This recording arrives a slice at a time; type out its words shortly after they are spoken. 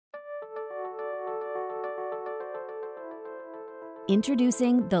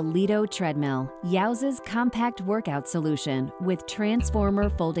Introducing the Lido treadmill, Yowza's compact workout solution with transformer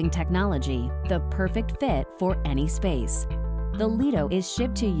folding technology, the perfect fit for any space. The Lido is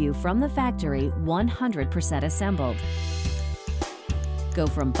shipped to you from the factory 100% assembled. Go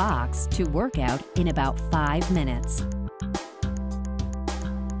from box to workout in about 5 minutes.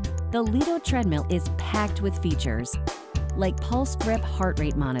 The Lido treadmill is packed with features like pulse grip heart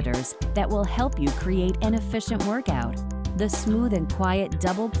rate monitors that will help you create an efficient workout. The smooth and quiet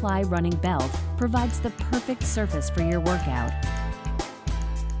double-ply running belt provides the perfect surface for your workout.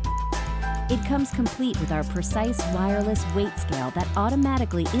 It comes complete with our precise wireless weight scale that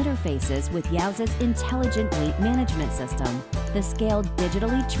automatically interfaces with Yowza's intelligent weight management system. The scale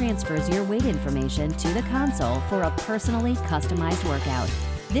digitally transfers your weight information to the console for a personally customized workout.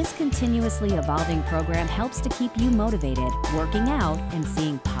 This continuously evolving program helps to keep you motivated, working out, and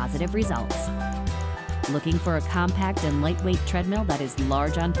seeing positive results. Looking for a compact and lightweight treadmill that is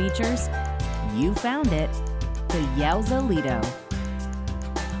large on features? You found it, the Yowza Lido.